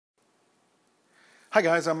Hi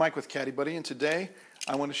guys, I'm Mike with Caddie, and today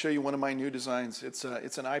I want to show you one of my new designs. It's an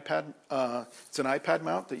iPad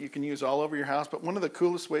mount that you can use all over your house, but one of the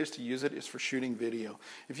coolest ways to use it is for shooting video.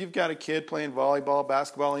 If you've got a kid playing volleyball,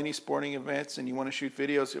 basketball, any sporting events, and you want to shoot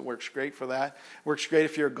videos, it works great for that. It works great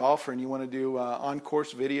if you're a golfer and you want to do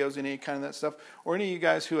on-course videos, any kind of that stuff, or any of you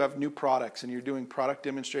guys who have new products and you're doing product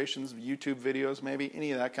demonstrations, YouTube videos, maybe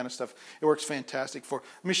any of that kind of stuff. It works fantastic for.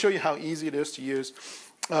 Let me show you how easy it is to use.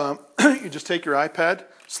 You just take your iPad,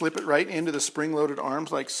 slip it right into the spring-loaded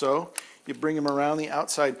arms like so. You bring them around the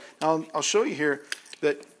outside. Now I'll show you here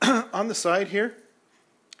that on the side here,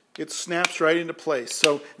 it snaps right into place.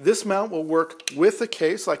 So this mount will work with the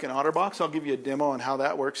case like an OtterBox. I'll give you a demo on how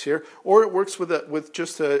that works here. Or it works with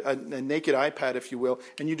just a naked iPad, if you will,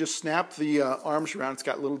 and you just snap the arms around. It's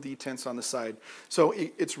got little detents on the side. So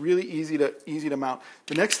it's really easy to mount.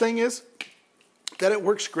 The next thing is that it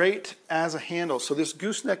works great as a handle. So this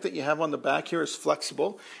gooseneck that you have on the back here is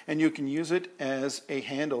flexible, and you can use it as a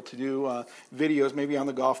handle to do videos, maybe on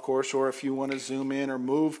the golf course, or if you want to zoom in or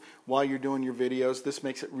move while you're doing your videos. This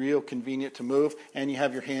makes it real convenient to move, and you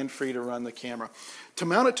have your hand free to run the camera. To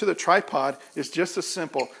mount it to the tripod is just as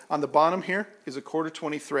simple. On the bottom here is a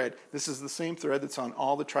 1/4-20 thread. This is the same thread that's on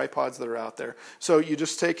all the tripods that are out there. So you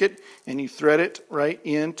just take it and you thread it right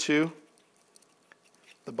into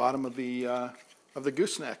the bottom of the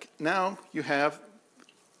gooseneck. Now you have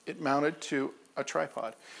it mounted to a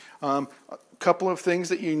tripod. A couple of things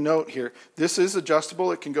that you note here. This is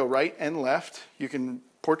adjustable. It can go right and left. You can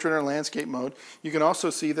portrait or landscape mode. You can also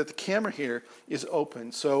see that the camera here is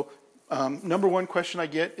open. So number one question I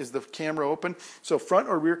get is the camera open. So front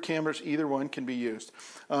or rear cameras, either one can be used.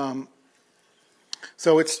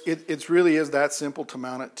 So it really is that simple to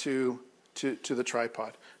mount it to the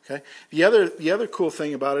tripod. Okay. The other cool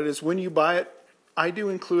thing about it is when you buy it, I do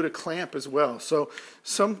include a clamp as well. So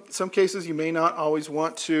some cases you may not always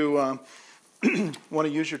want to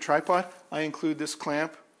use your tripod. I include this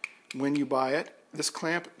clamp when you buy it. This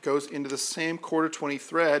clamp goes into the same 1/4-20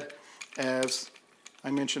 thread as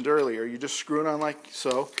I mentioned earlier. You just screw it on like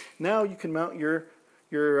so. Now you can mount your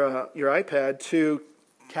iPad to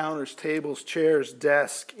counters, tables, chairs,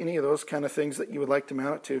 desk, any of those kind of things that you would like to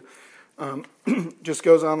mount it to. Just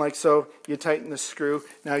goes on like so. You tighten the screw.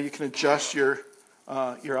 Now you can adjust your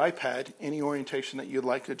iPad, any orientation that you'd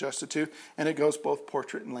like to adjust it to, and it goes both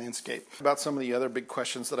portrait and landscape. About some of the other big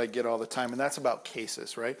questions that I get all the time, and that's about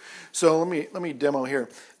cases, right? So let me demo here.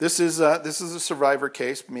 This is a Survivor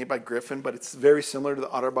case made by Griffin, but it's very similar to the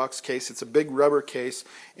OtterBox case. It's a big rubber case,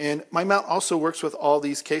 and my mount also works with all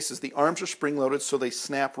these cases. The arms are spring-loaded, so they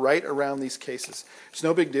snap right around these cases. It's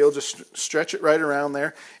no big deal. Just stretch it right around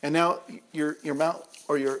there, and now your mount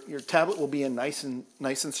or your tablet will be in nice and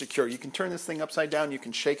secure. You can turn this thing upside down, you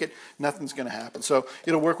can shake it, nothing's going to happen. So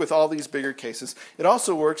it'll work with all these bigger cases. It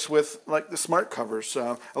also works with like the smart covers.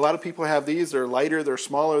 A lot of people have these. They're lighter, they're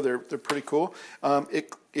smaller, they're pretty cool.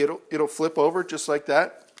 It'll flip over just like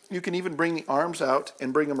that. You can even bring the arms out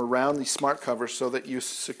and bring them around these smart covers so that you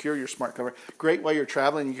secure your smart cover. Great while you're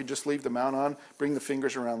traveling. You can just leave the mount on, bring the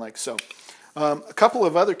fingers around like so. A couple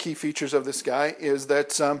of other key features of this guy is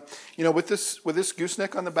that with this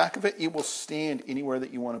gooseneck on the back of it, it will stand anywhere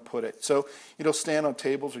that you want to put it. So it'll stand on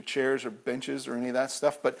tables or chairs or benches or any of that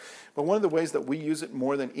stuff. But one of the ways that we use it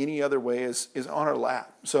more than any other way is on our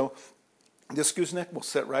lap. So this gooseneck will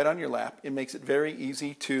sit right on your lap. It makes it very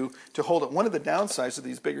easy to hold it. One of the downsides of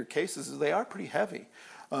these bigger cases is they are pretty heavy.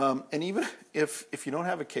 And even if you don't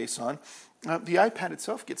have a case on, the iPad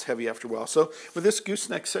itself gets heavy after a while. So with this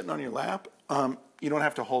gooseneck sitting on your lap, you don't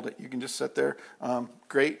have to hold it. You can just sit there.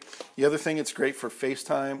 Great. The other thing, it's great for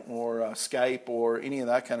FaceTime or Skype or any of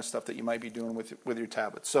that kind of stuff that you might be doing with your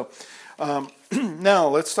tablet. So now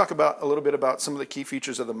let's talk a little bit about some of the key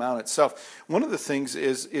features of the mount itself. One of the things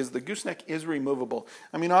is the gooseneck is removable.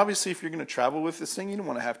 I mean, obviously, if you're going to travel with this thing, you don't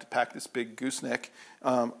want to have to pack this big gooseneck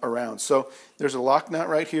around. So there's a lock nut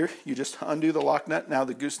right here. You just undo the lock nut. Now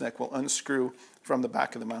the gooseneck will unscrew from the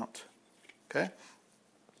back of the mount. Okay.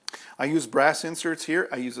 I use brass inserts here.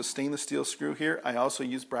 I use a stainless steel screw here. I also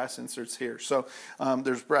use brass inserts here. So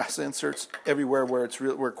there's brass inserts everywhere where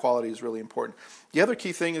where quality is really important. The other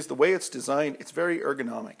key thing is the way it's designed. It's very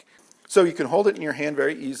ergonomic. So you can hold it in your hand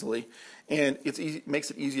very easily, and it makes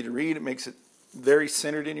it easy to read. It makes it very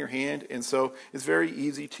centered in your hand, and so it's very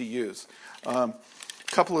easy to use. A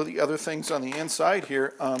couple of the other things on the inside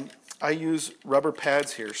here. I use rubber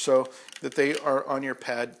pads here so that they are on your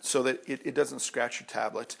pad so that it doesn't scratch your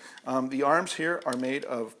tablet. The arms here are made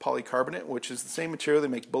of polycarbonate, which is the same material they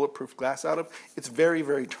make bulletproof glass out of. It's very,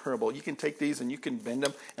 very durable. You can take these and you can bend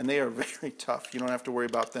them, and they are very tough. You don't have to worry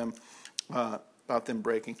about them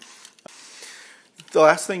breaking. The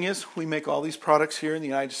last thing is we make all these products here in the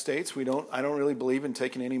United States. I don't really believe in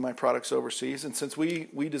taking any of my products overseas. And since we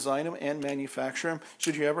design them and manufacture them,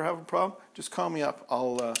 should you ever have a problem, just call me up.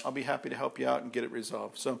 I'll be happy to help you out and get it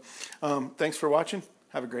resolved. So thanks for watching.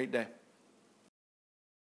 Have a great day.